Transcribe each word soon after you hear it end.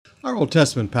Our Old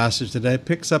Testament passage today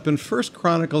picks up in 1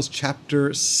 Chronicles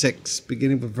chapter 6,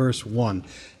 beginning with verse 1.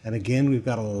 And again, we've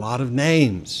got a lot of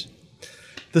names.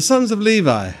 The sons of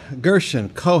Levi, Gershon,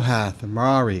 Kohath, and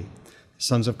Merari.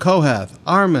 Sons of Kohath,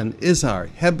 Arman, Izhar,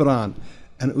 Hebron,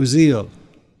 and Uzziel.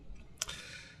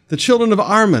 The children of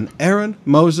Arman, Aaron,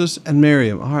 Moses, and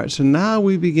Miriam. All right, so now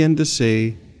we begin to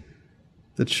see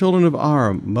the children of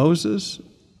Aaron, Moses,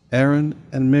 Aaron,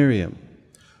 and Miriam.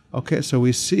 Okay, so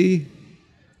we see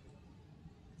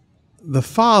the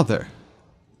father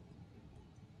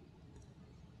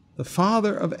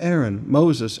of Aaron,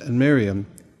 Moses, and Miriam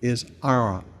is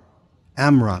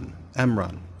Amram.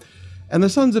 And the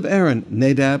sons of Aaron,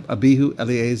 Nadab, Abihu,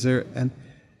 Eleazar, and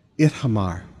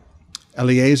Ithamar.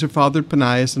 Eleazar fathered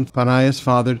Penias, and Penias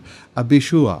fathered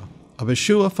Abishua.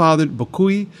 Abishua fathered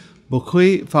Bukui.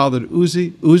 Bukui fathered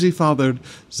Uzi. Uzi fathered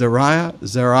Zariah.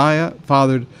 Zariah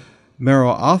fathered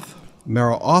Meroath.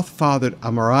 Meroath fathered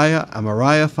Amariah.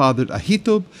 Amariah fathered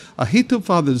Ahitub. Ahitub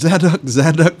fathered Zadok.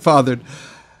 Zadok fathered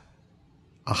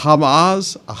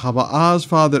Ahimaaz. Ahimaaz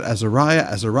fathered Azariah.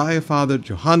 Azariah fathered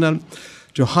Johanan.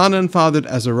 Johanan fathered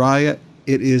Azariah.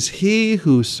 It is he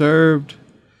who served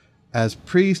as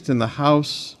priest in the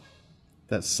house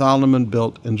that Solomon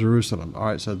built in Jerusalem. All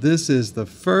right, so this is the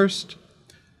first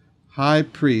high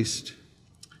priest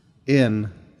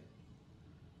in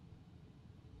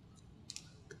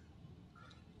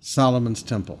Solomon's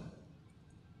temple.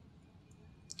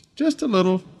 Just a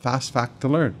little fast fact to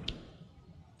learn.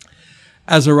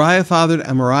 Azariah fathered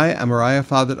Amariah. Amariah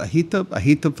fathered Ahitub.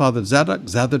 Ahitub fathered Zadok.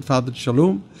 Zadok fathered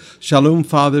Shallum. Shallum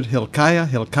fathered Hilkiah.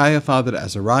 Hilkiah fathered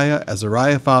Azariah.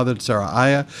 Azariah fathered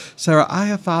Seraiah.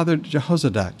 Seraiah fathered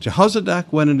Jehozadak.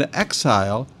 Jehozadak went into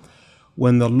exile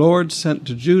when the Lord sent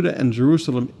to Judah and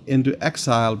Jerusalem into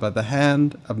exile by the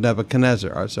hand of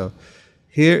Nebuchadnezzar. All right, so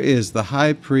here is the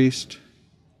high priest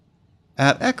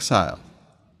at exile.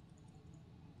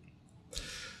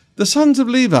 The sons of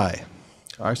Levi.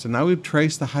 All right, so now we've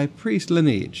traced the high priest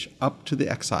lineage up to the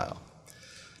exile.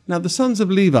 Now the sons of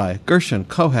Levi, Gershon,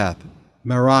 Kohath,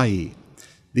 Merari.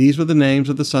 These were the names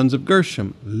of the sons of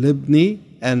Gershon, Libni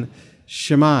and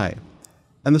Shimei.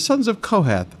 And the sons of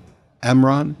Kohath,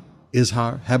 Amram,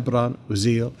 Izhar, Hebron,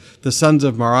 Uzziel. The sons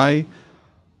of Merari,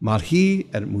 Malhi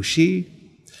and Mushi.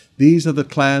 These are the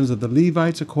clans of the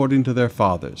Levites according to their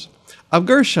fathers. Of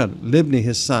Gershon, Libni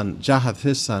his son, Jahath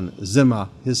his son, Zimmah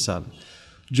his son,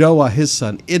 Joah his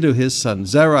son, Iddu his son,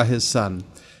 Zerah his son,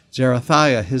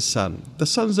 Jerathiah his son. The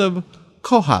sons of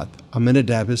Kohath,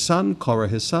 Aminadab his son, Korah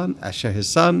his son, Asher his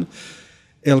son,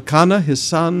 Elkanah his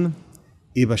son,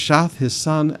 Ibashath his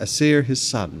son, Asir his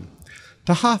son,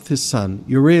 Tahath his son,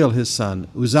 Uriel his son,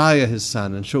 Uzziah his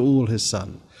son, and Shaul his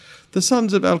son. The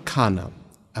sons of Elkanah,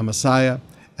 Amasiah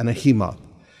and Ahimoth.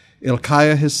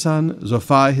 Ilkiah his son,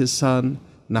 Zophai his son,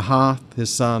 Nahath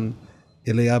his son,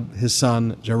 Eliab his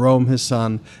son, Jerome his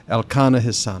son, Elkanah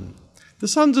his son. The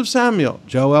sons of Samuel,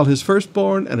 Joel his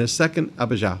firstborn, and his second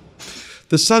Abijah.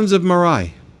 The sons of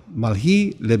Merari,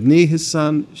 Malhi, Libni his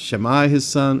son, Shemai his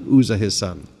son, Uzzah his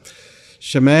son.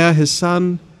 Shemaiah his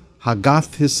son,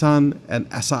 Haggath his son, and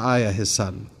Asaiah his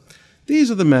son.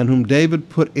 These are the men whom David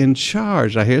put in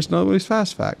charge. Now here's another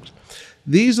fast fact.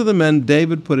 These are the men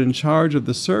David put in charge of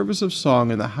the service of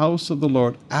song in the house of the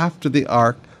Lord after the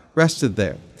ark rested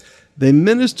there. They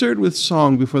ministered with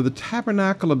song before the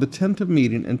tabernacle of the tent of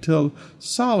meeting until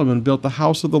Solomon built the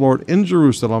house of the Lord in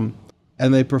Jerusalem,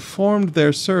 and they performed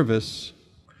their service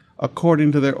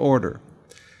according to their order.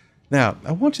 Now,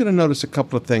 I want you to notice a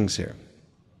couple of things here.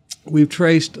 We've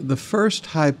traced the first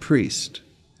high priest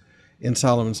in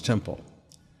Solomon's temple.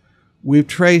 We've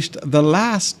traced the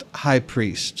last high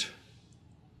priest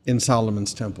in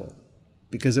Solomon's temple,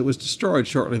 because it was destroyed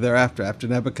shortly thereafter, after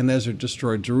Nebuchadnezzar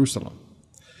destroyed Jerusalem.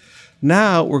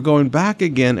 Now we're going back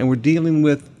again, and we're dealing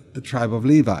with the tribe of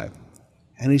Levi.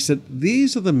 And he said,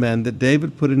 these are the men that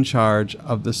David put in charge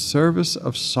of the service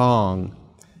of song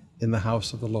in the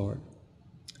house of the Lord.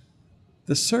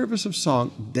 The service of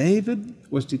song, David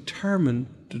was determined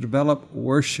to develop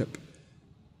worship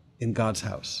in God's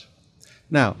house.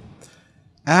 Now,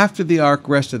 after the ark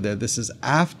rested there, this is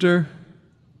after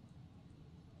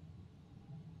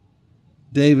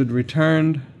David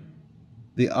returned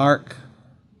the ark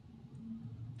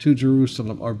to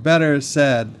Jerusalem, or better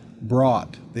said,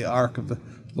 brought the ark of the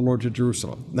Lord to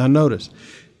Jerusalem. Now notice,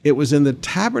 it was in the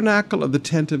tabernacle of the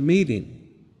tent of meeting.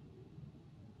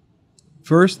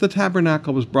 First the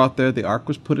tabernacle was brought there, the ark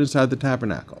was put inside the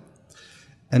tabernacle,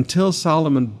 until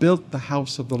Solomon built the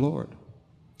house of the Lord.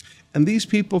 And these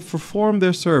people performed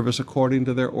their service according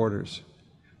to their orders.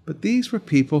 But these were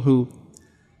people who,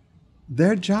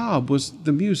 their job was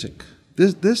the music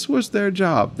This was their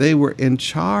job. They were in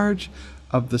charge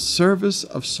of the service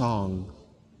of song.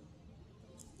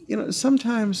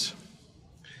 Sometimes,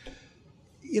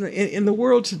 in the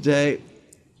world today,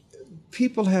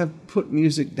 people have put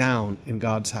music down in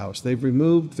God's house. They've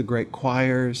removed the great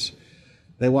choirs.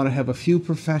 They want to have a few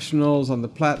professionals on the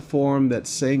platform that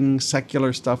sing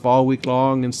secular stuff all week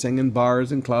long and sing in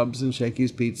bars and clubs and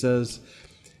Shakey's Pizzas.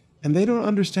 And they don't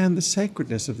understand the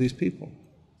sacredness of these people.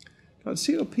 At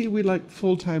COP, we like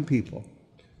full-time people.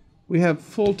 We have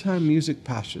full-time music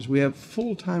pastors. We have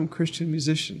full-time Christian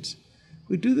musicians.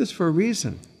 We do this for a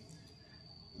reason.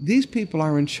 These people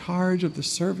are in charge of the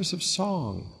service of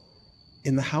song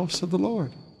in the house of the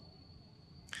Lord.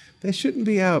 They shouldn't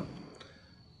be out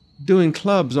doing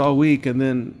clubs all week and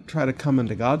then try to come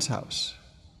into God's house.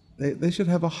 They should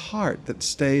have a heart that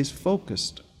stays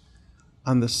focused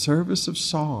on the service of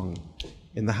song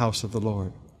in the house of the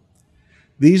Lord.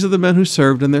 These are the men who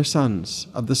served and their sons.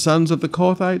 Of the sons of the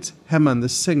Kohathites, Heman the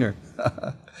singer.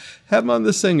 Heman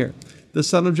the singer, the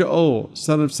son of Joel,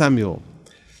 son of Samuel,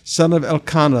 son of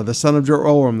Elkanah, the son of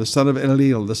Jeroam, the son of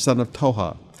Elil, the son of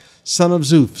Toha, son of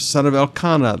Zuph, son of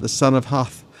Elkanah, the son of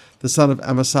Hath, the son of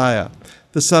Amasiah,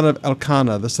 the son of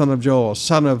Elkanah, the son of Joel,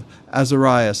 son of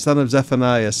Azariah, son of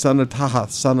Zephaniah, son of Tahath,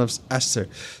 son of Esther,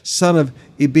 son of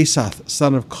Ebisath,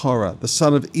 son of Korah, the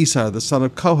son of Isar, the son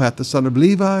of Kohath, the son of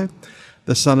Levi,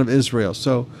 the son of Israel.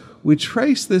 So we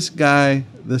trace this guy,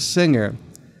 the singer,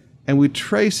 and we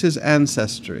trace his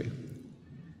ancestry.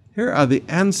 Here are the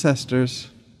ancestors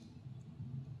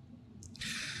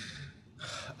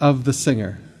of the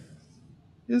singer.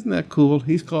 Isn't that cool?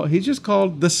 He's just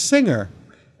called the singer.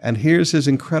 And here's his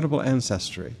incredible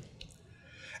ancestry.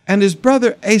 And his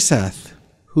brother Asaph,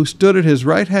 who stood at his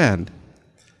right hand.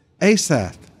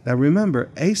 Asaph. Now remember,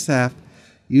 Asaph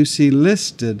you see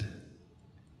listed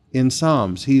in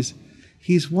Psalms.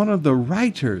 He's one of the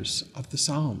writers of the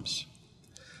Psalms.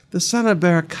 The son of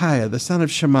Berechiah, the son of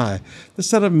Shammai, the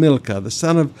son of Milcah, the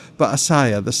son of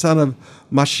Baasiah, the son of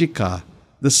Mashikah,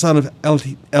 the son of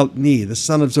Eltni, the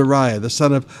son of Zariah, the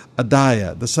son of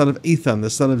Adiah, the son of Ethan, the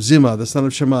son of Zimmah, the son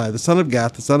of Shammai, the son of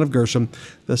Gath, the son of Gershom,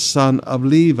 the son of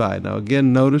Levi. Now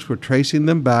again, notice we're tracing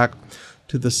them back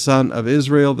to the son of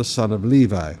Israel, the son of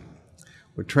Levi.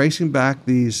 We're tracing back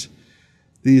these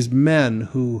men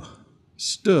who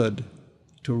stood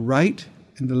to write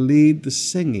and to lead the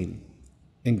singing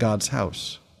in God's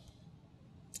house.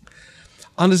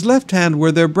 On his left hand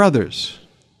were their brothers,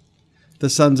 the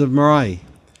sons of Merari,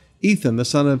 Ethan, the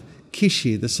son of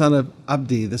Kishi, the son of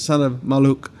Abdi, the son of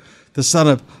Maluk, the son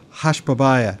of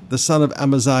Hashbabiah, the son of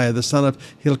Amaziah, the son of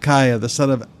Hilkiah, the son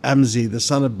of Amzi, the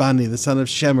son of Bani, the son of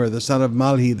Shemer, the son of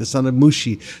Malhi, the son of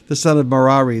Mushi, the son of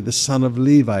Merari, the son of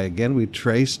Levi. Again, we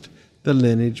traced the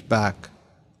lineage back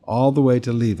all the way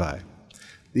to Levi.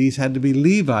 These had to be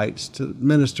Levites to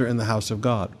minister in the house of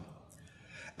God.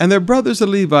 And their brothers the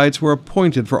Levites were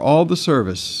appointed for all the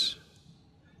service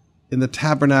in the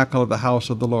tabernacle of the house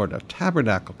of the Lord. A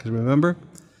tabernacle, because remember,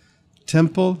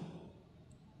 temple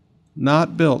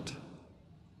not built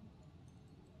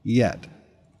yet.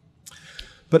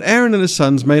 But Aaron and his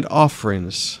sons made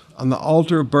offerings on the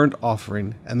altar of burnt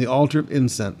offering and the altar of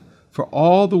incense for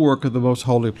all the work of the most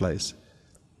holy place,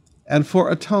 and for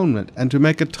atonement, and to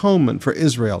make atonement for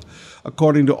Israel,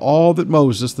 according to all that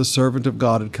Moses, the servant of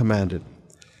God, had commanded.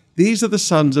 These are the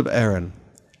sons of Aaron: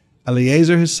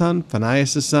 Eleazar his son,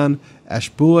 Phinehas his son,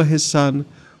 Ashbua his son,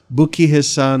 Buki his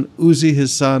son, Uzi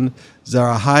his son,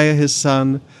 Zerahiah his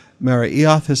son,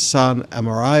 Meraioth his son,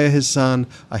 Amariah his son,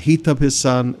 Ahitub his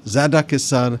son, Zadok his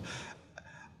son,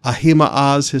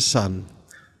 Ahimaaz his son.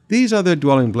 These are their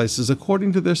dwelling places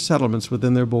according to their settlements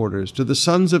within their borders, to the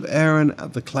sons of Aaron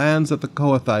of the clans of the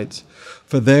Kohathites,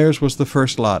 for theirs was the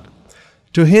first lot.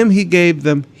 To him he gave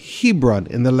them Hebron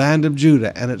in the land of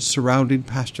Judah and its surrounding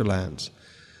pasture lands.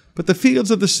 But the fields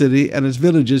of the city and its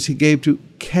villages he gave to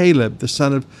Caleb, the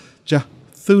son of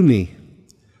Jephunneh.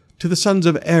 To the sons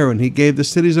of Aaron he gave the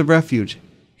cities of refuge,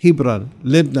 Hebron,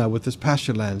 Libnah with its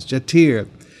pasture lands, Jatir,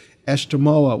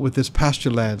 Eshtemoa with its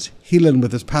pasture lands, Helon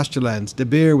with its pasture lands,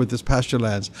 Debir with its pasture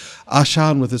lands,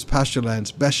 Ashan with its pasture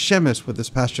lands, Beth-Shemesh with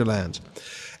its pasture lands.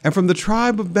 And from the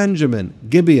tribe of Benjamin,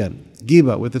 Gibeon,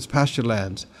 Geba with its pasture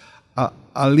lands,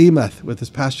 Alimeth with its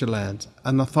pasture lands,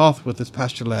 Anathoth with its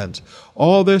pasture lands.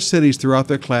 All their cities throughout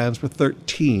their clans were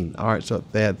 13. All right, so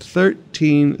they had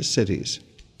 13 cities.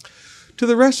 To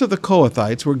the rest of the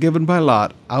Kohathites were given by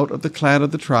lot, out of the clan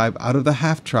of the tribe, out of the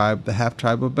half-tribe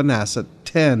of Manasseh,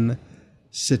 10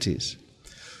 cities.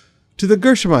 To the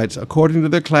Gershomites, according to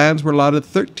their clans, were allotted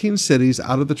 13 cities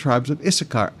out of the tribes of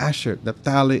Issachar, Asher,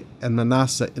 Naphtali, and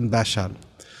Manasseh in Bashan.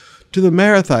 To the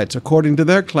Merathites, according to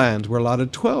their clans, were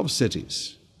allotted 12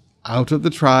 cities, out of the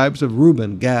tribes of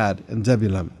Reuben, Gad, and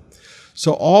Zebulun.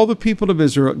 So all the people of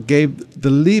Israel gave the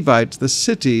Levites the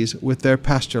cities with their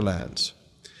pasture lands.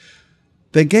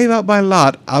 They gave out by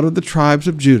lot out of the tribes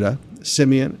of Judah,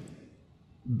 Simeon,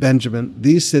 Benjamin,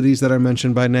 these cities that are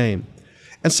mentioned by name.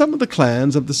 And some of the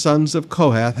clans of the sons of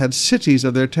Kohath had cities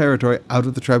of their territory out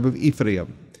of the tribe of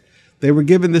Ephraim. They were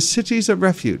given the cities of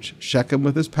refuge, Shechem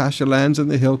with his pasture lands in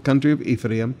the hill country of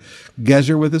Ephraim,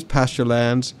 Gezer with his pasture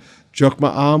lands,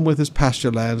 Jokmeam with his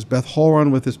pasture lands, Beth-horon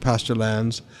with his pasture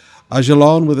lands,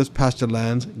 Ajalon with his pasture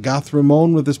lands,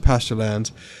 Gath-rimmon with his pasture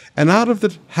lands, and out of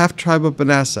the half-tribe of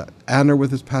Manasseh, Aner with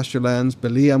his pasture lands,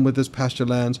 Bileam with his pasture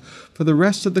lands, for the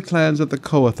rest of the clans of the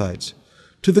Kohathites.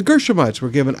 To the Gershomites were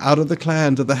given out of the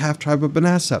clans of the half-tribe of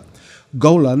Manasseh,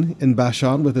 Golan in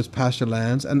Bashan with his pasture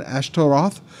lands, and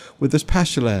Ashtaroth with his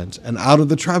pasture lands, and out of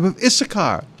the tribe of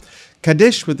Issachar,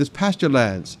 Kadesh with his pasture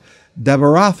lands,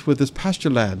 Dabarath with his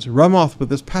pasture lands, Ramoth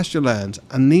with his pasture lands,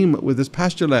 Anim with his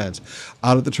pasture lands,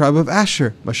 out of the tribe of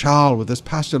Asher, Mashal with his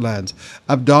pasture lands,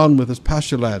 Abdon with his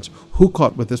pasture lands,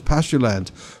 Hukot with his pasture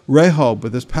lands, Rehob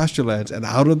with his pasture lands, and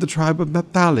out of the tribe of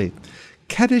Naphtali,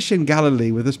 Kadesh in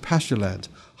Galilee with his pasture lands,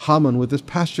 Haman with his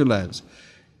pasture lands,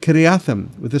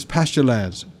 Kiriathim with his pasture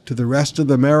lands. To the rest of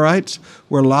the Merarites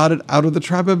were allotted out of the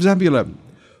tribe of Zebulun,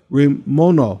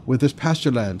 Rimono with his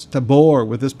pasture lands, Tabor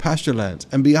with his pasture lands,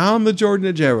 and beyond the Jordan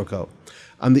at Jericho,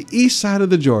 on the east side of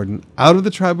the Jordan, out of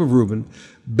the tribe of Reuben,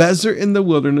 Bezer in the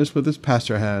wilderness with his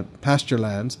pasture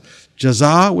lands,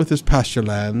 Jazah with his pasture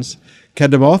lands,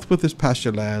 Kedemoth with his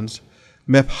pasture lands,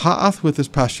 Mephaath with his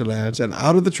pasture lands, and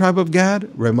out of the tribe of Gad,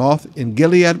 Ramoth in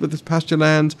Gilead with his pasture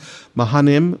lands,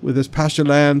 Mahanim with his pasture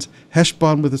lands,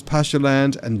 Heshbon with his pasture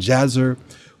lands, and Jazer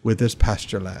with his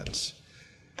pasture lands.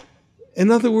 In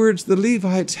other words, the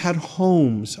Levites had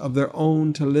homes of their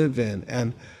own to live in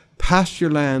and pasture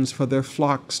lands for their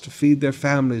flocks to feed their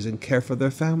families and care for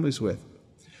their families with.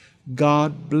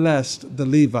 God blessed the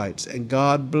Levites, and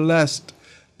God blessed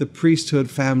the priesthood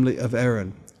family of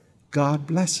Aaron. God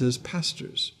blesses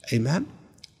pastors. Amen?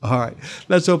 All right,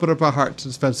 let's open up our hearts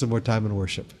and spend some more time in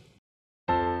worship.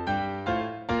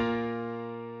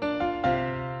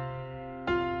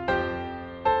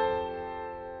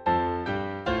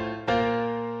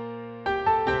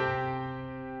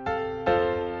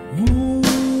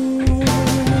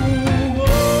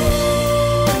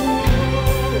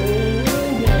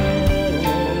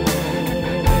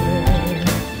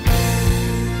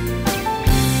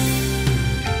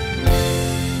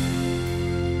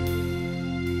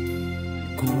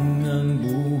 Kung ang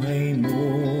buhay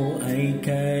mo ay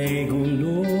kay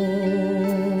gulo,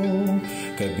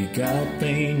 kabigat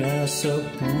ay nasa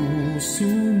puso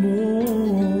mo,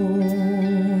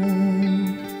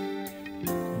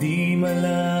 di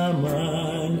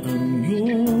malaman ang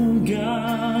iyong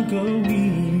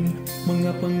gagawin,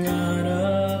 mga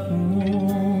pangarap mo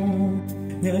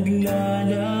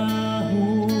naglalaho.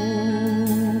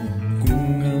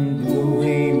 Kung ang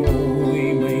buhay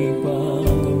mo'y may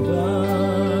pangamba,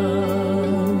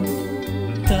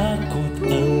 takot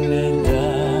ang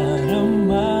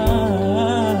nadarama,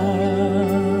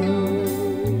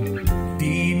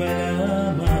 di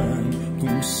malaman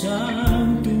kung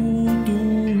saan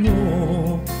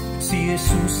tutungo, si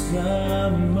Jesus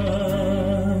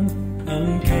lamang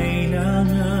ang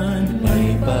kailangan.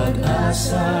 May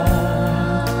pag-asa,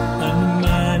 ano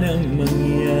man ang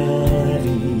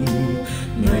mangyari,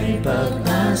 may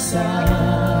pag-asa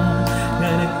na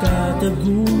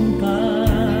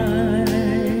nagtatagumpay.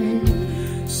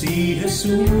 Si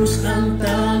Jesus ang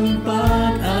tanging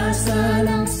pag-asa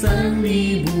ng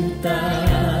sanlibutan,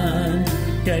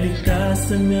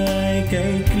 kaligtasan ay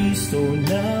kay Kristo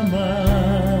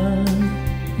lamang.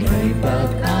 May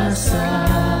pag-asa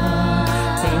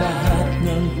sa lahat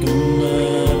ng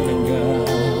tumatanggap,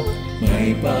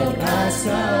 may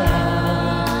pag-asa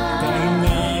kahit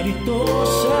narito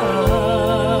siya.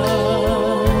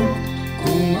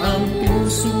 Kung ang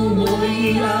puso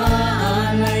mo'y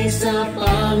iaalay sa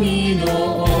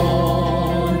Panginoon,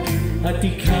 at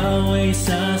ikaw ay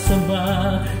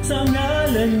sasamba sa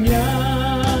ngalan niya,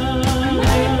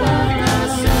 may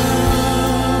pag-asa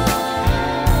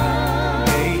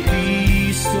kay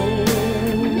Kristo.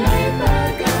 May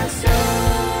pag-asa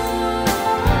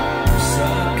sa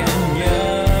Kanya,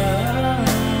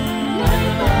 may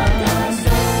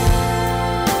pag-asa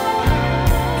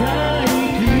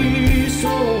kay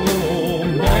Kristo,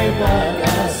 may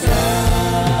pag-asa.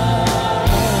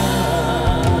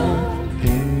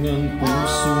 Kung ang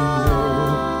puso mo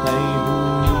ay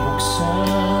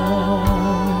bubuksan,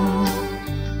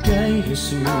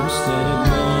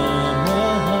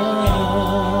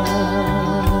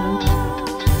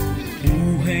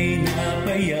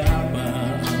 kaya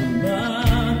ba ang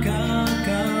makakamtan?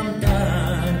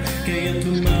 Kaya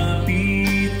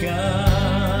tumapit ka,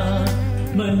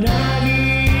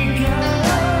 manalig ka.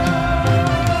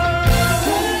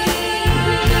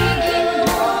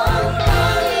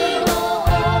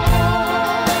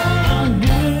 Ang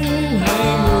buhay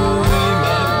mo'y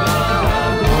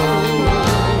magbabago.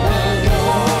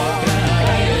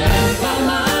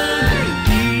 Kailanman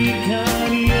di ka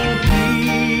niya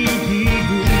bibiguin.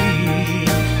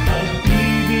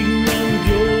 Pag-ibig ng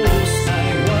Diyos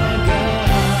ay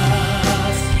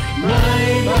wagas.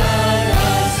 May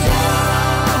pag-asa.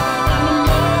 Ano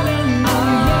man ang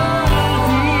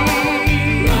mangyari,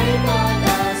 may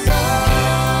pag-asa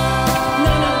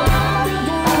na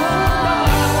nakatagumpay.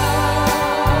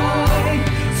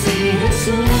 Si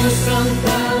Jesus ang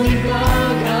tanging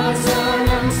pag-asa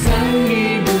ng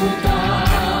sanlibutan.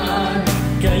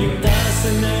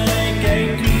 Kaligtasan ay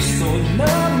kay Kristo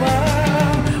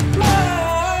lamang.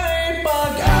 May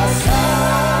pag-asa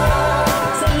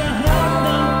sa lahat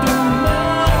ng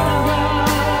tumatawag.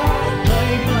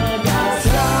 May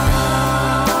pag-asa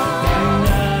dahil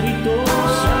narito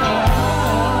siya.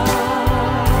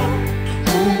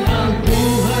 Kung ang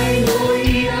buhay mo'y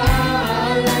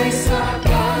iaalay sa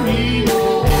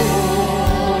Panginoon,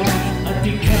 at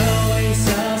ikaw ay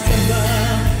sasamba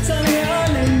sa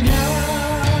ngalan niya.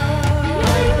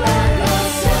 May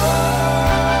pag-asa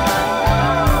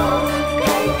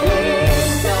kay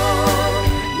Kristo.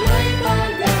 May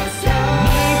pag-asa.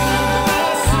 May pag-asa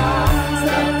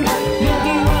sa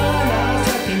magtiwala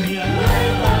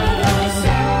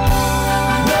sa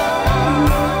Kanya.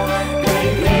 May pag-asa kay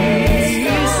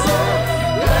Kristo.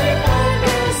 May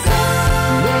pag-asa.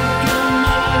 Huwag kang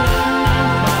mawalan ng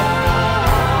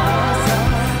pag-asa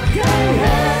kay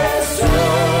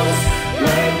Jesus.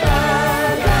 May pag-asa.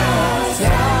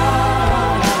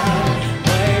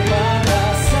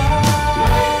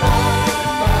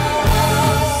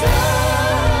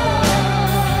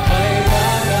 May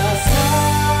pag-asa. May pag-asa.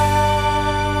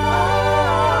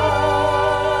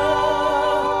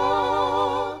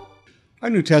 Our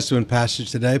New Testament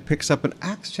passage today picks up in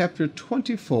Acts chapter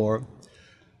 24,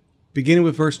 beginning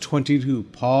with verse 22.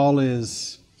 Paul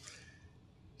is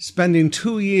spending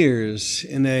 2 years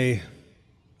in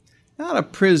not a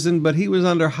prison, but he was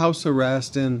under house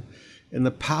arrest in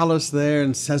the palace there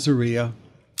in Caesarea.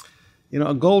 You know,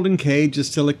 a golden cage is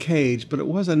still a cage, but it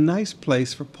was a nice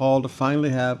place for Paul to finally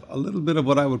have a little bit of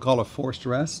what I would call a forced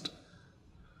rest.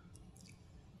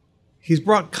 He's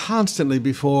brought constantly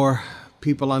before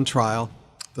people on trial.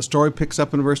 The story picks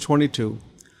up in verse 22.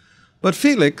 But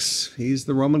Felix, he's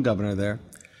the Roman governor there,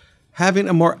 having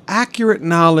a more accurate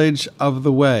knowledge of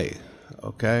the way.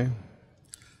 Okay?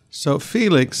 So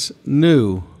Felix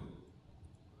knew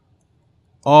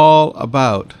all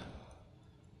about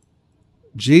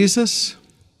Jesus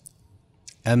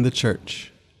and the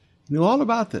church. He knew all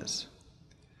about this.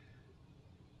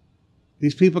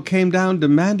 These people came down,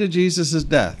 demanded Jesus'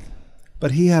 death,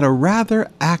 but he had a rather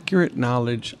accurate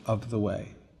knowledge of the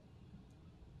way.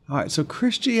 All right, so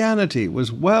Christianity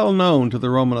was well known to the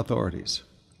Roman authorities.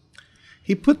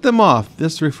 He put them off,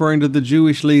 this referring to the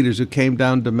Jewish leaders who came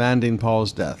down demanding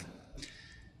Paul's death.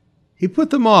 He put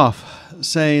them off,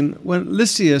 saying, when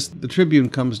Lysias, the tribune,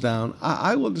 comes down,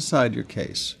 I will decide your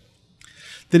case.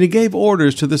 Then he gave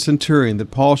orders to the centurion that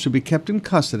Paul should be kept in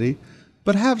custody,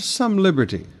 but have some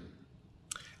liberty,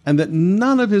 and that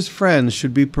none of his friends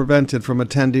should be prevented from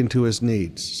attending to his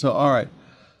needs. So, all right,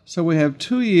 so we have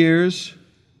 2 years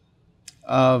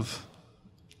of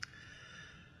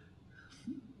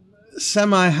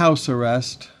semi-house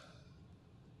arrest.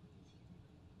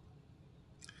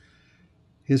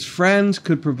 His friends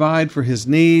could provide for his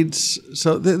needs.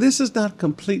 So this is not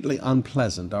completely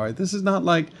unpleasant, all right? This is not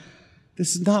like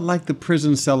the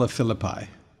prison cell of Philippi,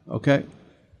 okay?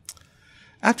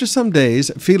 After some days,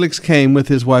 Felix came with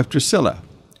his wife Drusilla,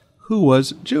 who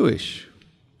was Jewish.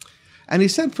 And he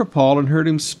sent for Paul and heard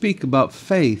him speak about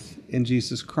faith in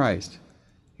Jesus Christ.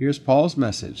 Here's Paul's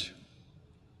message.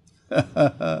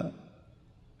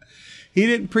 He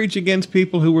didn't preach against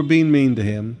people who were being mean to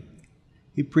him.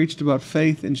 He preached about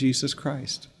faith in Jesus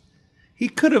Christ. He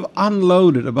could have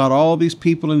unloaded about all these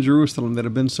people in Jerusalem that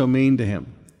have been so mean to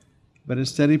him. But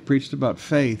instead he preached about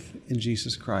faith in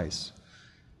Jesus Christ.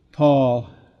 Paul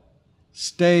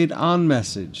stayed on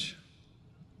message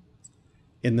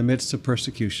in the midst of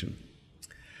persecution.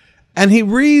 And he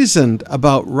reasoned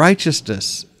about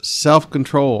righteousness,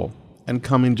 self-control, and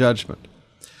coming judgment.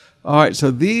 All right,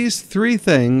 so these three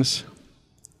things,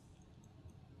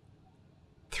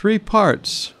 3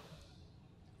 parts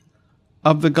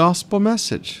of the gospel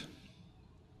message.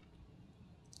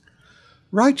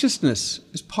 Righteousness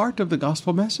is part of the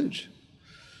gospel message.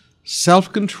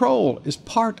 Self-control is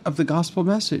part of the gospel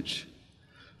message.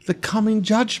 The coming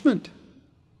judgment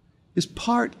is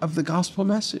part of the gospel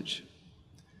message.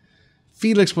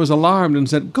 Felix was alarmed and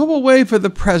said, "Go away for the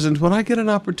present. When I get an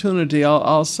opportunity,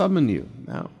 I'll summon you."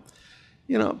 Now,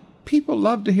 people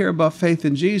love to hear about faith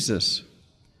in Jesus,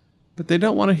 but they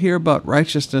don't want to hear about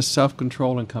righteousness,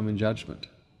 self-control, and coming judgment.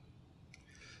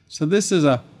 So this is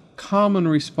a common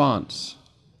response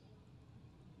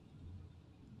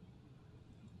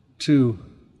to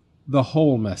the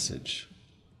whole message.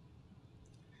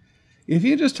 If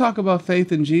you just talk about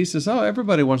faith in Jesus,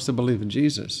 everybody wants to believe in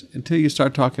Jesus, until you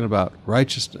start talking about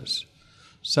righteousness,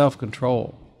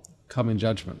 self-control, coming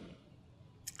judgment.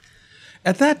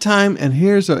 At that time, and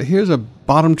here's a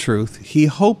bottom truth, he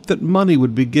hoped that money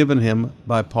would be given him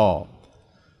by Paul.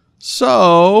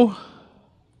 So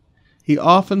he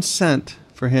often sent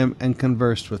for him and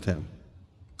conversed with him,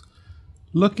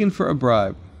 looking for a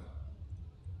bribe.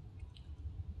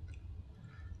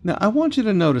 Now, I want you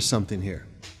to notice something here.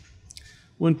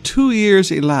 When 2 years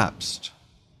elapsed,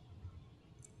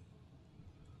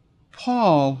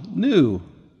 Paul knew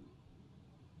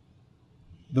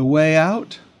the way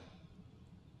out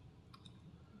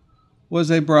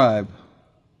was a bribe.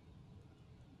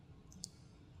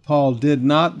 Paul did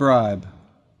not bribe.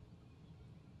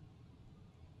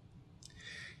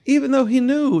 Even though he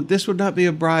knew this would not be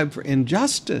a bribe for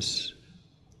injustice,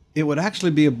 it would actually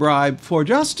be a bribe for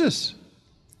justice.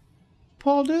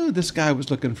 Paul knew this guy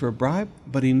was looking for a bribe,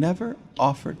 but he never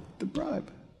offered the bribe.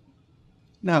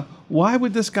 Now, why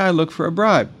would this guy look for a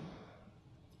bribe?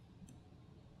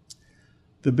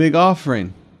 The big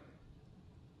offering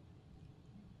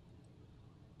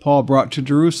Paul brought to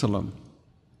Jerusalem.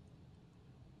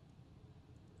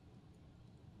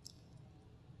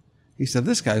 He said,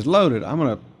 "This guy's loaded. I'm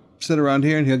going to sit around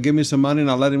here and he'll give me some money and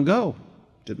I'll let him go."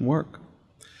 Didn't work.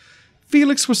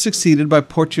 Felix was succeeded by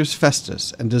Porcius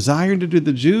Festus, and desiring to do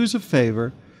the Jews a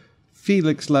favor,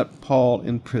 Felix let Paul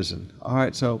in prison. All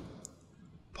right, so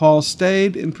Paul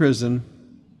stayed in prison.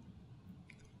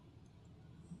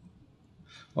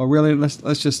 Or really, let's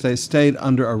just say stayed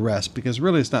under arrest, because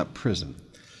really it's not prison.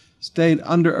 Stayed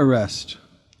under arrest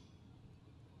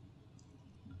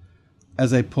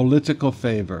as a political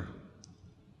favor.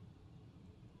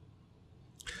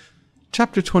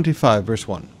 Chapter 25, verse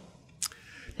 1.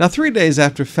 Now 3 days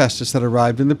after Festus had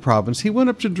arrived in the province, he went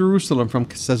up to Jerusalem from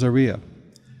Caesarea.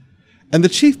 And the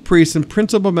chief priests and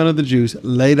principal men of the Jews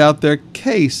laid out their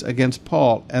case against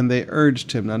Paul, and they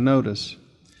urged him. Now notice,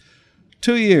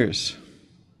 2 years.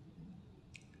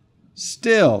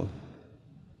 Still,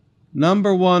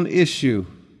 number one issue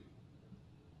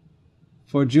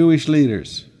for Jewish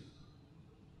leaders,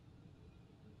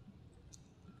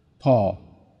 Paul.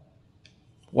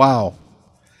 Wow.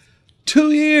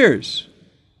 2 years.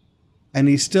 And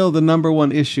he's still the number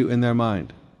one issue in their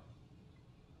mind.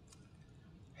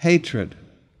 Hatred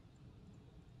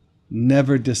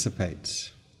never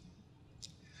dissipates.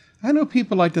 I know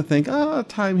people like to think,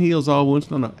 time heals all wounds.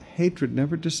 No, hatred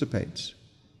never dissipates.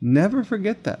 Never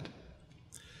forget that.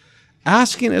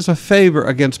 Asking as a favor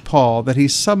against Paul that he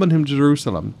summon him to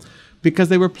Jerusalem because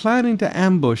they were planning to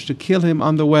ambush to kill him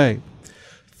on the way.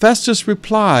 Festus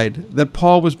replied that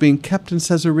Paul was being kept in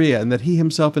Caesarea and that he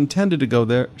himself intended to go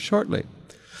there shortly.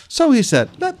 So he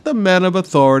said, "Let the men of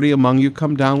authority among you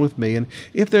come down with me, and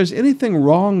if there's anything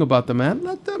wrong about the man,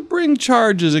 let them bring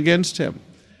charges against him."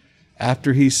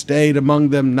 After he stayed among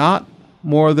them not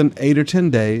more than 8 or 10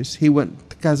 days, he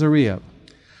went to Caesarea.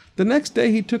 The next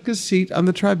day he took his seat on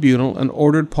the tribunal and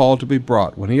ordered Paul to be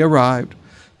brought. When he arrived,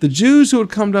 the Jews who had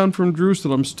come down from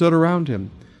Jerusalem stood around him,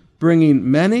 bringing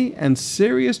many and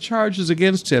serious charges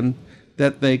against him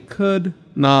that they could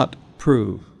not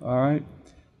prove. All right?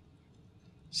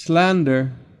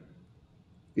 Slander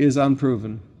is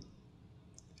unproven.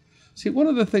 See, one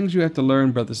of the things you have to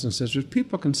learn, brothers and sisters,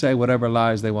 people can say whatever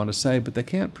lies they want to say, but they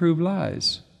can't prove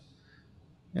lies.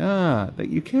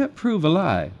 You can't prove a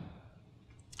lie.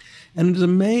 And it is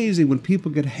amazing when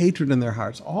people get hatred in their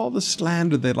hearts, all the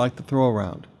slander they like to throw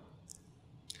around.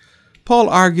 Paul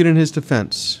argued in his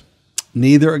defense,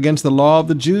 "Neither against the law of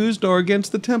the Jews nor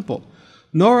against the temple,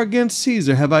 nor against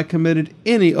Caesar have I committed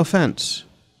any offense."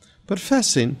 But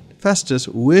Festus,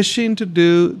 wishing to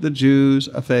do the Jews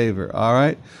a favor. All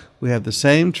right? We have the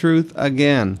same truth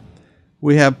again.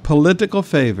 We have political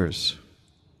favors.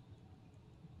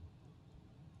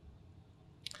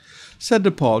 Said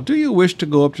to Paul, "Do you wish to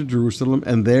go up to Jerusalem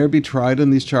and there be tried on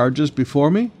these charges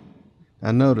before me?"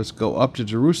 Now notice, go up to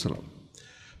Jerusalem.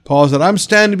 Paul said, "I'm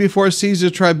standing before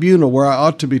Caesar's tribunal where I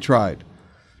ought to be tried.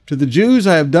 To the Jews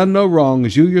I have done no wrong,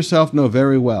 as you yourself know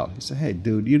very well. He said, hey,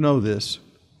 dude, you know this.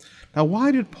 Now,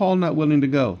 why did Paul not willing to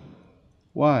go?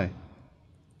 Why?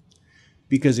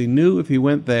 Because he knew if he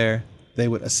went there, they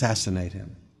would assassinate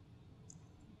him.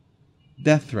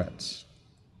 Death threats.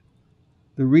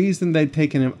 The reason they'd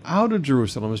taken him out of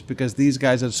Jerusalem is because these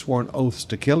guys had sworn oaths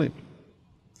to kill him.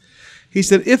 He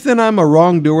said, if then I'm a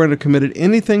wrongdoer and have committed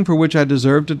anything for which I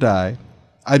deserve to die,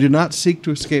 I do not seek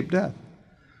to escape death.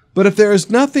 But if there is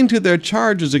nothing to their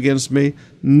charges against me,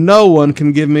 no one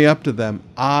can give me up to them.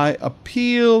 I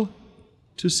appeal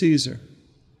to Caesar.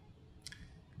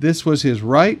 This was his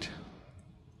right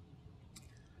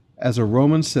as a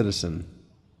Roman citizen.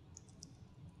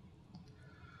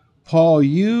 Paul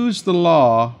used the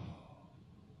law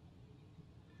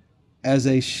as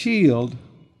a shield.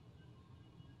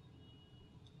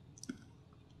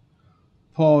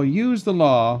 Paul used the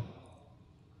law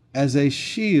as a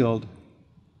shield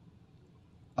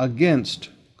against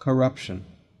corruption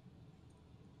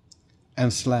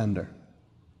and slander.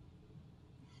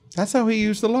 That's how he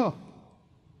used the law.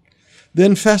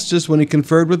 Then Festus, when he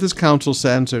conferred with his council,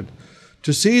 answered,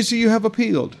 to Caesar you have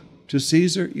appealed, to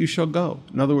Caesar you shall go.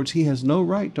 In other words, he has no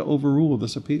right to overrule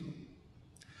this appeal.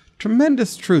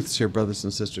 Tremendous truths here, brothers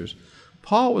and sisters.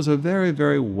 Paul was a very,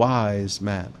 very wise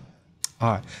man.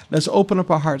 All right, let's open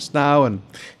up our hearts now and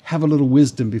have a little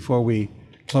wisdom before we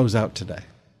close out today.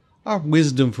 Our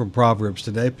wisdom from Proverbs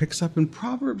today picks up in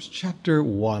Proverbs chapter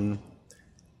 1,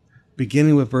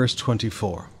 beginning with verse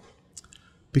 24.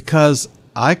 Because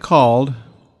I called,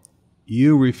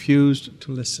 you refused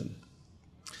to listen.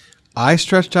 I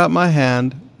stretched out my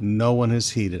hand, no one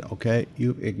has heeded. Okay,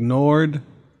 you've ignored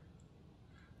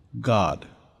God.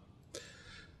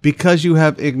 Because you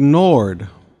have ignored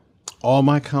all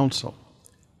my counsel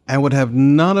and would have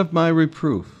none of my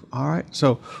reproof. All right,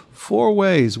 so 4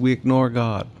 ways we ignore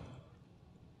God.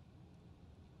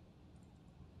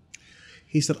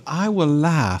 He said, I will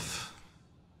laugh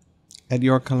at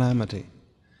your calamity.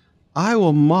 I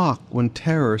will mock when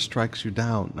terror strikes you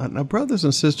down. Now, brothers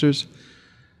and sisters,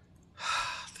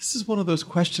 this is one of those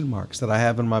question marks that I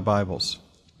have in my Bibles.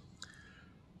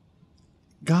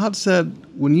 God said,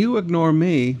 when you ignore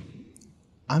me,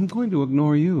 I'm going to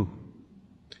ignore you.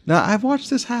 Now, I've watched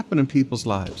this happen in people's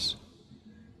lives.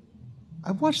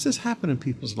 I've watched this happen in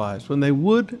people's lives when they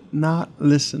would not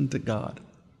listen to God,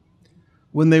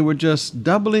 when they were just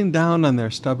doubling down on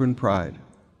their stubborn pride.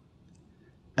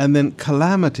 And then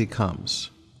calamity comes,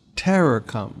 terror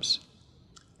comes,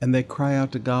 and they cry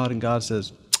out to God, and God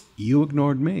says, you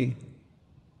ignored me.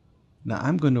 Now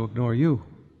I'm going to ignore you.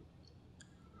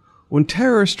 When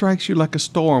terror strikes you like a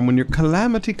storm, when your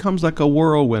calamity comes like a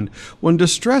whirlwind, when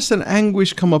distress and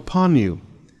anguish come upon you,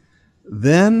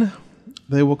 then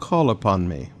they will call upon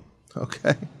me.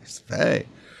 Okay? Hey,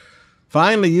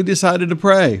 finally you decided to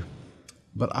pray,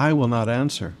 but I will not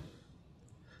answer.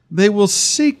 They will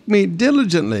seek me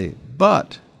diligently,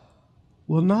 but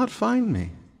will not find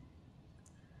me.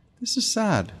 This is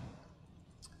sad.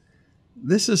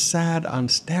 This is sad on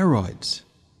steroids.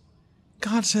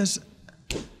 God says,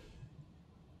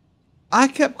 I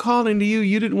kept calling to you,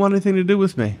 you didn't want anything to do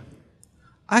with me.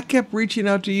 I kept reaching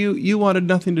out to you, you wanted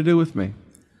nothing to do with me.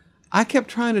 I kept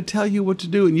trying to tell you what to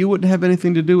do, and you wouldn't have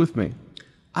anything to do with me.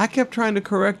 I kept trying to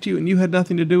correct you, and you had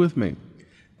nothing to do with me.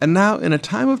 And now, in a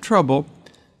time of trouble,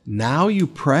 now you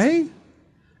pray,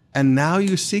 and now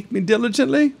you seek me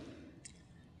diligently?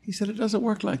 He said, it doesn't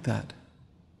work like that.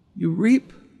 You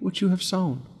reap what you have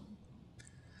sown.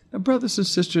 Now, brothers and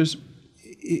sisters,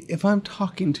 if I'm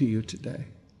talking to you today,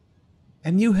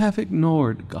 and you have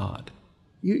ignored God,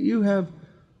 you have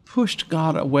pushed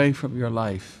God away from your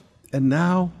life, and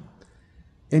now,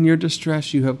 in your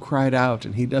distress, you have cried out,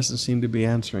 and He doesn't seem to be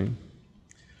answering.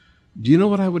 Do you know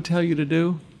what I would tell you to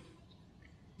do?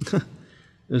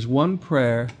 There's one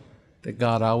prayer that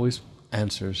God always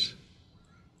answers,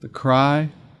 the cry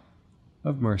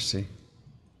of mercy.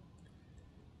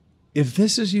 If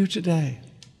this is you today,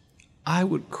 I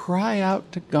would cry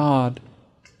out to God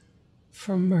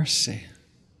for mercy.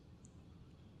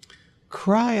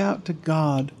 Cry out to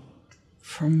God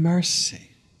for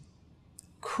mercy.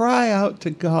 Cry out to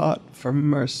God for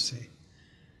mercy,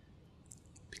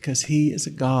 because He is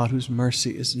a God whose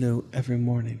mercy is new every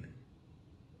morning.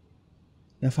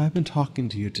 Now, if I've been talking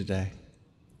to you today,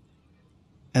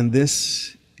 and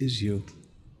this is you,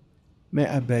 may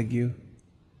I beg you,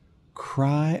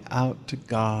 cry out to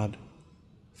God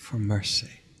for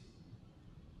mercy.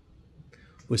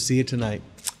 We'll see you tonight.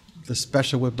 The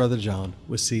special with Brother John.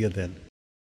 We'll see you then.